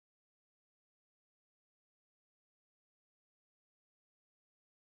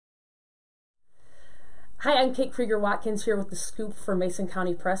Hi, I'm Kate Krieger-Watkins here with The Scoop for Mason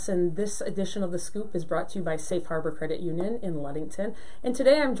County Press, and this edition of The Scoop is brought to you by Safe Harbor Credit Union in Ludington. And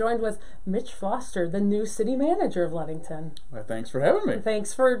today I'm joined with Mitch Foster, the new city manager of Ludington. Well, thanks for having me.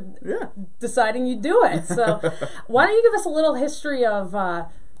 Thanks for deciding you'd do it. So why don't you give us a little history of how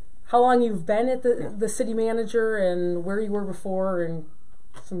long you've been at the city manager and where you were before and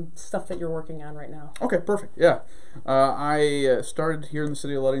some stuff that you're working on right now. Okay, perfect. Yeah. I started here in the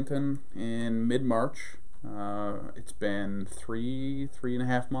city of Ludington in mid-March. It's been three and a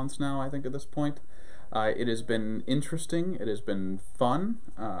half months now, I think, at this point. It has been interesting. It has been fun.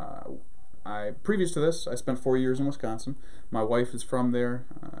 Previous to this, I spent 4 years in Wisconsin. My wife is from there.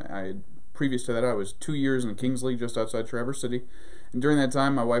 Previous to that, I was 2 years in Kingsley, just outside Traverse City. And during that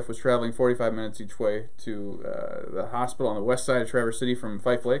time, my wife was traveling 45 minutes each way to the hospital on the west side of Traverse City from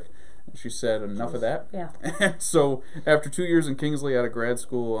Fife Lake. She said, enough of that. Yeah. And so after 2 years in Kingsley out of grad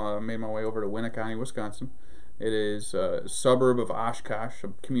school, made my way over to Winneconne, Wisconsin. It is a suburb of Oshkosh, a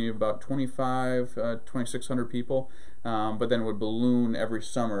community of about 2,600 people, but then would balloon every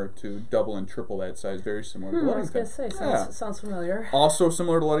summer to double and triple that size, very similar to Ludington. I was going to say, sounds familiar. Also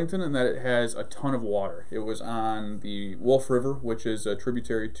similar to Ludington in that it has a ton of water. It was on the Wolf River, which is a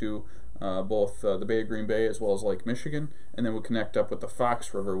tributary to both the Bay of Green Bay as well as Lake Michigan, and then would connect up with the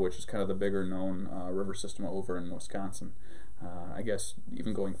Fox River, which is kind of the bigger known river system over in Wisconsin. I guess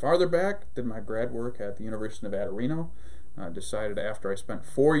even going farther back, did my grad work at the University of Nevada, Reno. Decided after I spent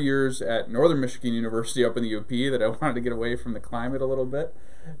 4 years at Northern Michigan University up in the UP that I wanted to get away from the climate a little bit,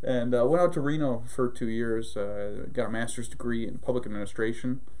 and went out to Reno for 2 years. Got a master's degree in public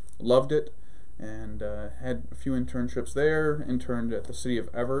administration, loved it, and had a few internships there. Interned at the city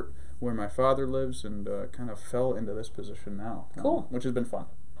of Everett, where my father lives, and kind of fell into this position now. Cool. Which has been fun.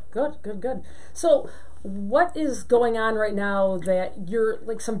 Good. So what is going on right now that you're,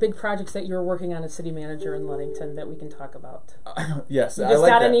 like, some big projects that you're working on as city manager in Ludington that we can talk about? Yes. You just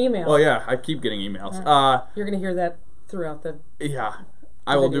got an email. Oh, yeah. I keep getting emails. You're going to hear that throughout the... Yeah.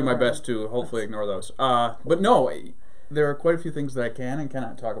 I will do my best to hopefully ignore those. But no, there are quite a few things that I can and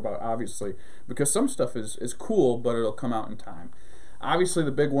cannot talk about, obviously, because some stuff is cool, but it'll come out in time. Obviously,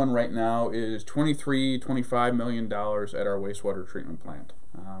 the big one right now is $25 million at our wastewater treatment plant.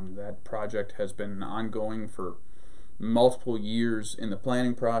 That project has been ongoing for multiple years in the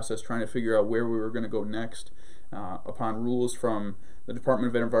planning process, trying to figure out where we were going to go next. Upon rules from the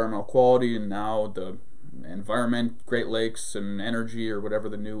Department of Environmental Quality and now the Environment, Great Lakes, and Energy, or whatever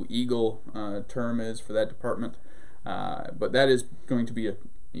the new EAGLE term is for that department. But that is going to be a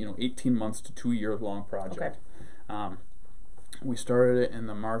 18 months to 2 year long project. Okay. We started it in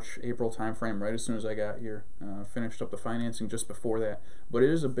the March-April timeframe, right as soon as I got here. Finished up the financing just before that. But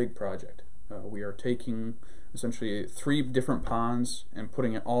it is a big project. We are taking essentially 3 different ponds and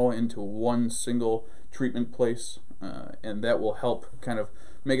putting it all into one single treatment place. And that will help kind of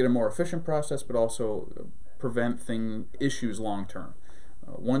make it a more efficient process, but also prevent issues long term.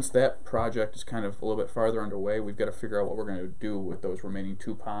 Once that project is kind of a little bit farther underway, we've got to figure out what we're going to do with those remaining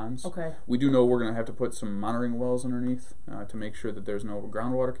 2 ponds. Okay. We do know we're going to have to put some monitoring wells underneath to make sure that there's no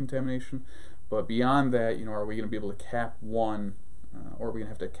groundwater contamination. But beyond that, are we going to be able to cap one, or are we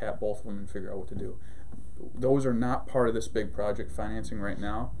going to have to cap both of them and figure out what to do? Those are not part of this big project financing right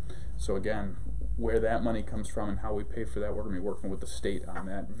now. So again, where that money comes from and how we pay for that, we're going to be working with the state on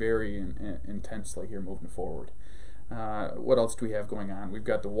that very intensely here moving forward. What else do we have going on? We've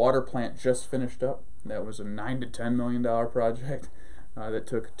got the water plant just finished up. That was a $9 to $10 million project that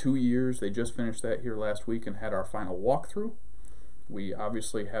took 2 years. They just finished that here last week and had our final walkthrough. We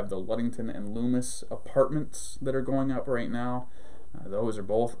obviously have the Ludington and Loomis apartments that are going up right now. Those are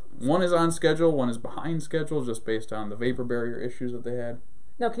both, one is on schedule, one is behind schedule, just based on the vapor barrier issues that they had.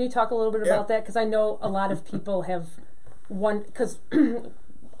 Now, can you talk a little bit about that? Because I know a lot of people have because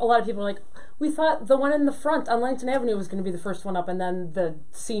a lot of people are like, we thought the one in the front on Langton Avenue was going to be the first one up, and then the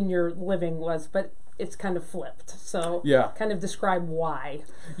senior living was, but it's kind of flipped. So kind of describe why.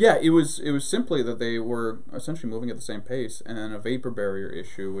 Yeah, it was simply that they were essentially moving at the same pace, and then a vapor barrier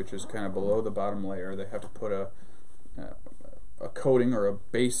issue, which is kind of below the bottom layer. They have to put a coating or a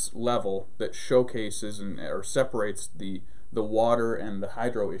base level that showcases or separates the water and the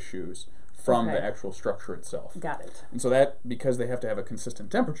hydro issues from the actual structure itself. Got it. And so that, because they have to have a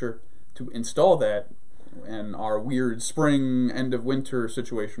consistent temperature to install that, and our weird spring, end of winter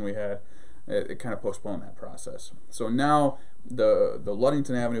situation we had, it kind of postponed that process. So now the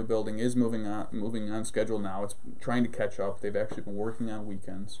Ludington Avenue building is moving on schedule now. It's trying to catch up. They've actually been working on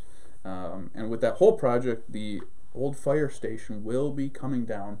weekends. And with that whole project, the old fire station will be coming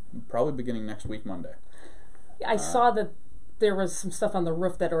down probably beginning next week, Monday. I saw that there was some stuff on the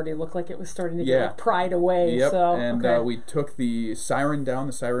roof that already looked like it was starting to get pried away. Yep. So, and we took the siren down.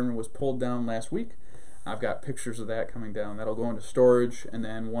 The siren was pulled down last week. I've got pictures of that coming down. That'll go into storage, and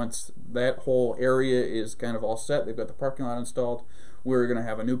then once that whole area is kind of all set, they've got the parking lot installed, we're going to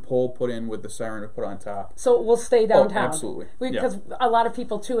have a new pole put in with the siren to put on top. So it will stay downtown? Oh, absolutely. Because a lot of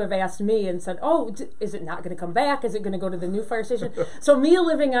people, too, have asked me and said, oh, is it not going to come back? Is it going to go to the new fire station? So me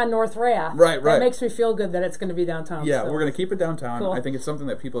living on North Rath, that makes me feel good that it's going to be downtown. Yeah, still. We're going to keep it downtown. Cool. I think it's something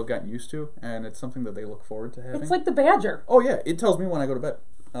that people have gotten used to, and it's something that they look forward to having. It's like the Badger. Oh, yeah. It tells me when I go to bed.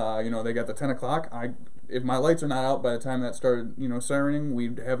 They got the 10 o'clock. If my lights are not out by the time that started, sirening,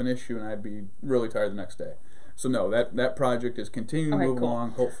 we'd have an issue, and I'd be really tired the next day. So no, that project is continuing to move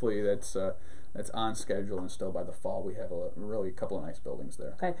along. Hopefully that's on schedule, and still by the fall we have a couple of nice buildings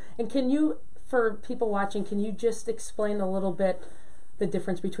there. Okay, and can you, for people watching, can you just explain a little bit the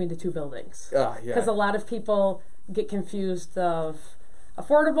difference between the two buildings? Because a lot of people get confused of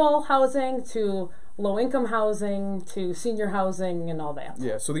affordable housing to low-income housing to senior housing and all that.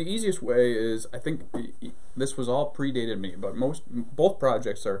 Yeah, so the easiest way is, I think this was all predated me, but both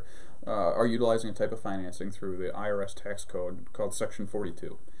projects are utilizing a type of financing through the IRS tax code called Section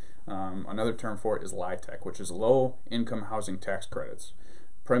 42. Another term for it is LIHTC, which is Low Income Housing Tax Credits.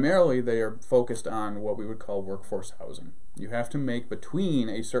 Primarily, they are focused on what we would call workforce housing. You have to make between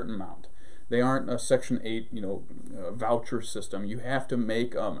a certain amount. They aren't a Section 8, voucher system. You have to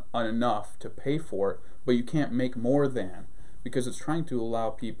make enough to pay for it, but you can't make more than, because it's trying to allow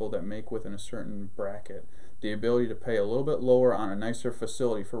people that make within a certain bracket the ability to pay a little bit lower on a nicer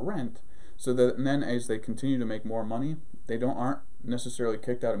facility for rent, so that and then as they continue to make more money, they aren't necessarily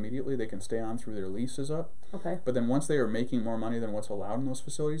kicked out immediately. They can stay on through their leases up. Okay. But then once they are making more money than what's allowed in those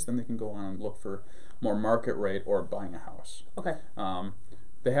facilities, then they can go on and look for more market rate or buying a house. Okay.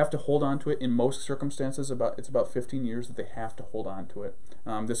 They have to hold on to it in most circumstances. It's about 15 years that they have to hold on to it.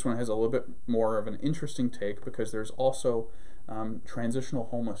 This one has a little bit more of an interesting take because there's also transitional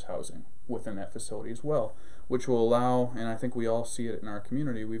homeless housing within that facility as well, which will allow, and I think we all see it in our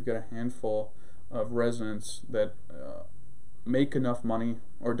community, we've got a handful of residents that make enough money,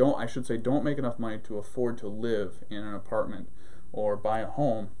 or don't make enough money to afford to live in an apartment or buy a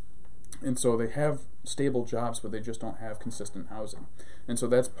home. And so they have stable jobs, but they just don't have consistent housing. And so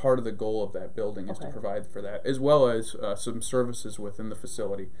that's part of the goal of that building, is to provide for that, as well as some services within the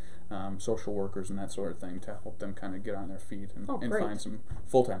facility, social workers and that sort of thing, to help them kind of get on their feet and find some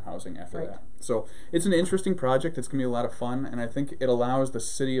full-time housing after that. So it's an interesting project. It's going to be a lot of fun, and I think it allows the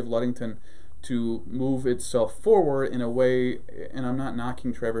city of Ludington to move itself forward in a way, and I'm not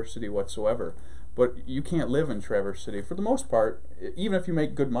knocking Traverse City whatsoever, but you can't live in Traverse City for the most part, even if you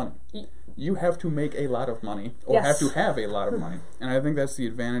make good money. You have to make a lot of money, or have to have a lot of money. And I think that's the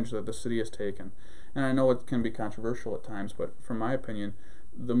advantage that the city has taken. And I know it can be controversial at times, but from my opinion,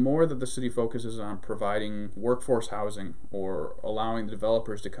 the more that the city focuses on providing workforce housing or allowing the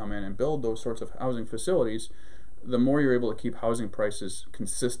developers to come in and build those sorts of housing facilities, the more you're able to keep housing prices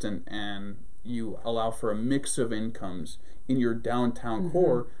consistent, and you allow for a mix of incomes in your downtown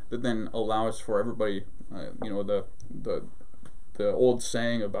core that then allows for everybody, the old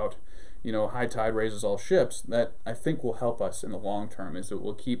saying about, high tide raises all ships, that I think will help us in the long term, is it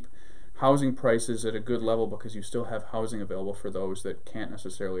will keep housing prices at a good level because you still have housing available for those that can't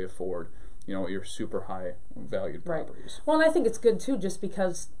necessarily afford, your super high valued properties. Well, and I think it's good too, just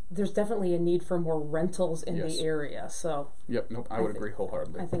because there's definitely a need for more rentals in the area. So I would agree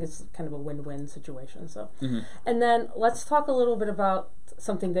wholeheartedly. I think it's kind of a win-win situation. So, and then let's talk a little bit about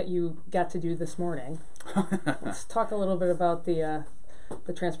something that you got to do this morning. Let's talk a little bit about the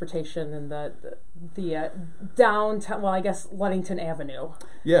transportation and the downtown, well, I guess Ludington Avenue.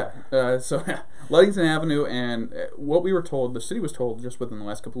 So Ludington Avenue, and what we were told, the city was told just within the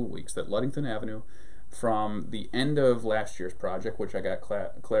last couple of weeks, that Ludington Avenue, from the end of last year's project, which I got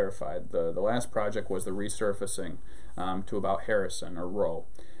clarified, the last project was the resurfacing to about Harrison or Rowe,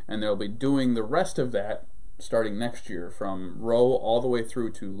 and they'll be doing the rest of that starting next year from Rowe all the way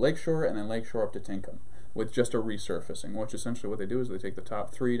through to Lakeshore, and then Lakeshore up to Tinkham, with just a resurfacing, which essentially what they do is they take the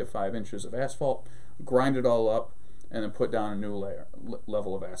top 3 to 5 inches of asphalt, grind it all up, and then put down a new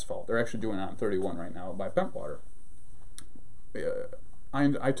level of asphalt. They're actually doing it on 31 right now by Bentwater.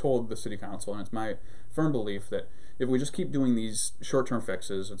 I told the city council, and it's my firm belief, that if we just keep doing these short-term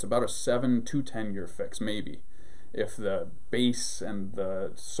fixes, it's about a 7 to 10 year fix, maybe. If the base and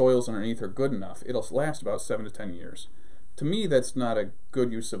the soils underneath are good enough, it'll last about 7 to 10 years. To me, that's not a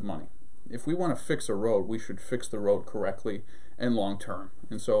good use of money. If we want to fix a road, we should fix the road correctly and long term.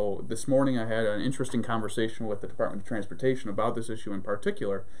 And so this morning I had an interesting conversation with the Department of Transportation about this issue in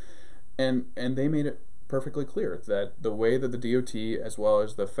particular, and they made it perfectly clear that the way that the DOT, as well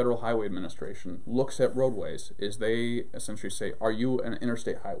as the Federal Highway Administration, looks at roadways is they essentially say, are you an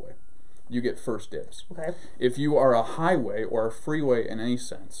interstate highway? You get first dibs. Okay. If you are a highway or a freeway in any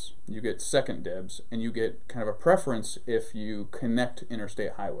sense, you get second dibs, and you get kind of a preference if you connect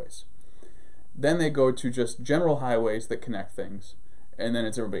interstate highways. Then they go to just general highways that connect things, and then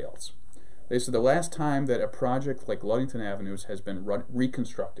it's everybody else. They said the last time that a project like Ludington Avenues has been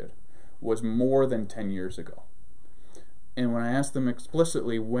reconstructed was more than 10 years ago. And when I asked them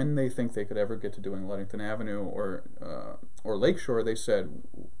explicitly when they think they could ever get to doing Ludington Avenue or Lakeshore, they said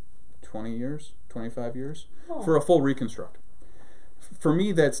 20 years, 25 years for a full reconstruct. For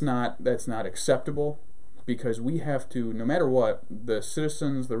me, that's not acceptable, because we have to, no matter what, the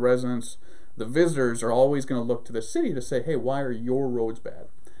citizens, the residents, the visitors are always going to look to the city to say, hey, why are your roads bad?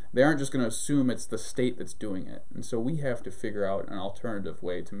 They aren't just going to assume it's the state that's doing it. And so we have to figure out an alternative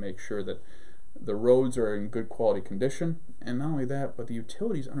way to make sure that the roads are in good quality condition. And not only that, but the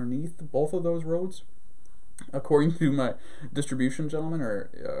utilities underneath both of those roads, according to my distribution gentleman,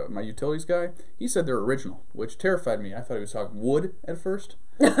 or my utilities guy, he said they're original, which terrified me. I thought he was talking wood at first.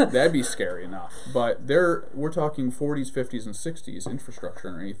 That'd be scary enough. But we're talking 40s, 50s, and 60s infrastructure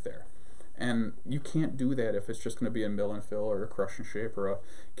underneath there. And you can't do that if it's just going to be a mill and fill or a crush and shape or a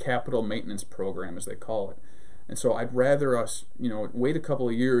capital maintenance program, as they call it. And so I'd rather us, wait a couple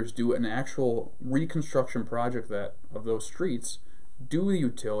of years, do an actual reconstruction project of those streets, do the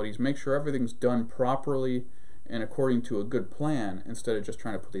utilities, make sure everything's done properly and according to a good plan, instead of just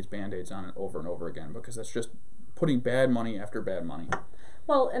trying to put these Band-Aids on it over and over again, because that's just putting bad money after bad money.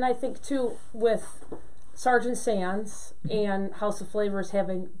 Well, and I think, too, with Sergeant Sands and House of Flavors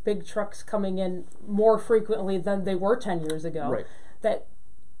having big trucks coming in more frequently than they were 10 years ago, right, that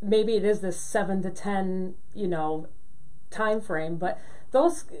maybe it is this 7 to 10, time frame, but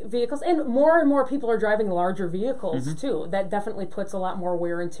those vehicles, and more people are driving larger vehicles too. That definitely puts a lot more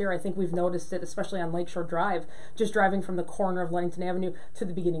wear and tear. I think we've noticed it, especially on Lakeshore Drive, just driving from the corner of Ludington Avenue to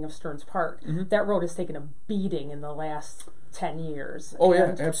the beginning of Stearns Park. That road has taken a beating in the last 10 years. Oh,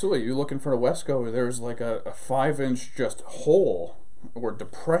 yeah, absolutely. You look in front of Wesco, there's like a 5-inch just hole or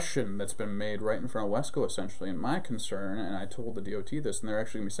depression that's been made right in front of Wesco, essentially. And my concern, and I told the DOT this, and they're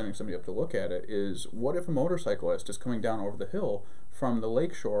actually going to be sending somebody up to look at it, is what if a motorcyclist is coming down over the hill from the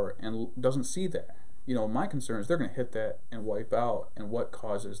lakeshore and doesn't see that? My concern is they're going to hit that and wipe out, and what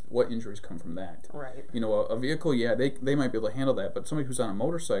injuries come from that. Right. A vehicle, yeah, they might be able to handle that, but somebody who's on a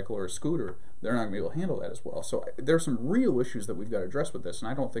motorcycle or a scooter, they're not going to be able to handle that as well. So there's some real issues that we've got to address with this, and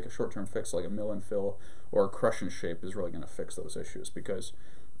I don't think a short-term fix like a mill and fill or a crush and shape is really going to fix those issues, because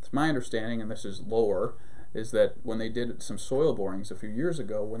it's my understanding, and this is lower, is that when they did some soil borings a few years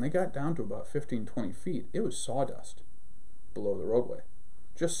ago, when they got down to about 15, 20 feet, it was sawdust below the roadway.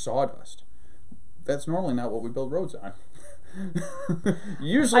 Just sawdust. That's normally not what we build roads on.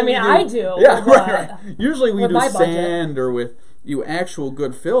 Usually, I do. Yeah, right. Usually we do sand budget. or with actual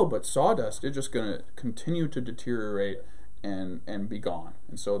good fill, but sawdust is just going to continue to deteriorate and be gone.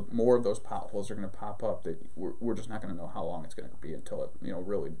 And so more of those potholes are going to pop up that we're just not going to know how long it's going to be until it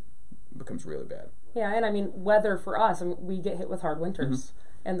really becomes really bad. Yeah, and weather for us, we get hit with hard winters,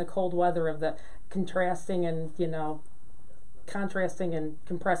 and the cold weather of the contrasting and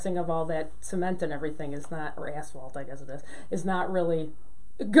compressing of all that cement and everything is not, or asphalt, I guess it is not really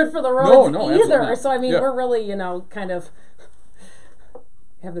good for the roads either. So we're really, kind of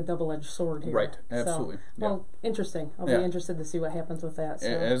have the double-edged sword here. Right, absolutely. So, well, interesting. I'll be interested to see what happens with that. So.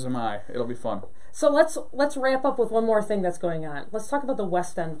 As am I. It'll be fun. So let's wrap up with one more thing that's going on. Let's talk about the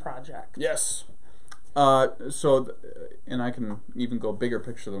West End project. Yes. And I can even go bigger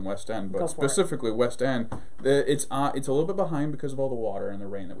picture than West End, but specifically West End, it's a little bit behind because of all the water and the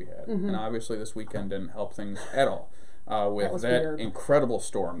rain that we had, and obviously this weekend didn't help things at all with that incredible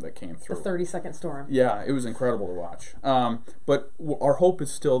storm that came through. The 30-second storm. Yeah, it was incredible to watch. But our hope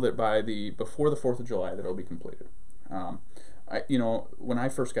is still that before the 4th of July that it'll be completed. When I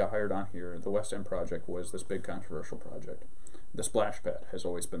first got hired on here, the West End project was this big controversial project. The splash pad has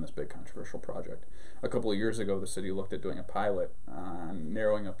always been this big controversial project. A couple of years ago, the city looked at doing a pilot on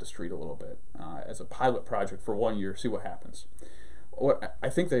narrowing up the street a little bit as a pilot project for 1 year, see what happens. I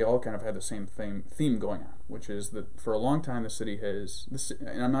think they all kind of had the same theme going on, which is that for a long time the city has,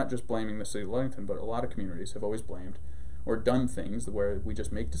 and I'm not just blaming the city of Ludington, but a lot of communities have always blamed or done things where we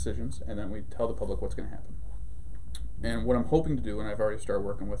just make decisions and then we tell the public what's going to happen. And what I'm hoping to do, and I've already started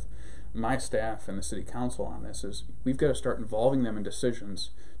working with my staff and the city council on this, is we've got to start involving them in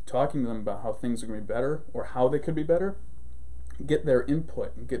decisions, talking to them about how things are going to be better or how they could be better, get their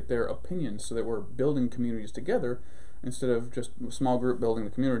input and get their opinions so that we're building communities together instead of just a small group building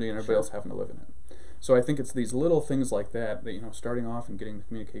the community and everybody else having to live in it. So I think it's these little things like that, starting off and getting the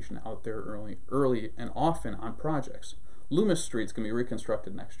communication out there early and often on projects. Loomis Street's going to be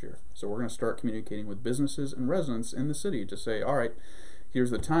reconstructed next year. So we're going to start communicating with businesses and residents in the city to say, all right,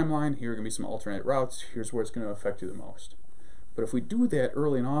 here's the timeline, here are going to be some alternate routes, here's where it's going to affect you the most. But if we do that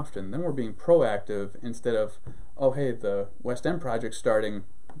early and often, then we're being proactive instead of, oh, hey, the West End project's starting,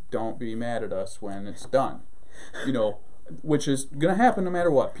 don't be mad at us when it's done. Which is going to happen no matter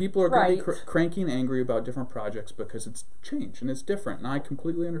what. People are going to be cranky and angry about different projects because it's change and it's different, and I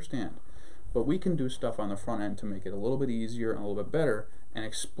completely understand. But we can do stuff on the front end to make it a little bit easier and a little bit better and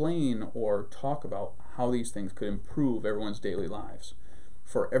explain or talk about how these things could improve everyone's daily lives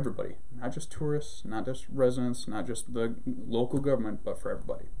for everybody. Not just tourists, not just residents, not just the local government, but for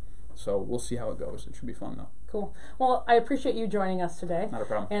everybody. So we'll see how it goes. It should be fun, though. Cool. Well, I appreciate you joining us today. Not a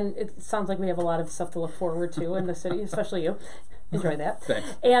problem. And it sounds like we have a lot of stuff to look forward to in the city, especially you. Enjoy that.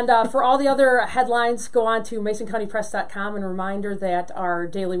 Thanks. And for all the other headlines, go on to MasonCountyPress.com. And a reminder that our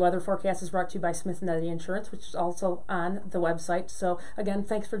daily weather forecast is brought to you by Smith & Eddy Insurance, which is also on the website. So, again,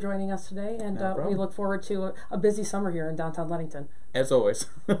 thanks for joining us today. And we look forward to a busy summer here in downtown Ludington. As always.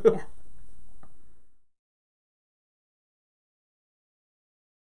 Yeah.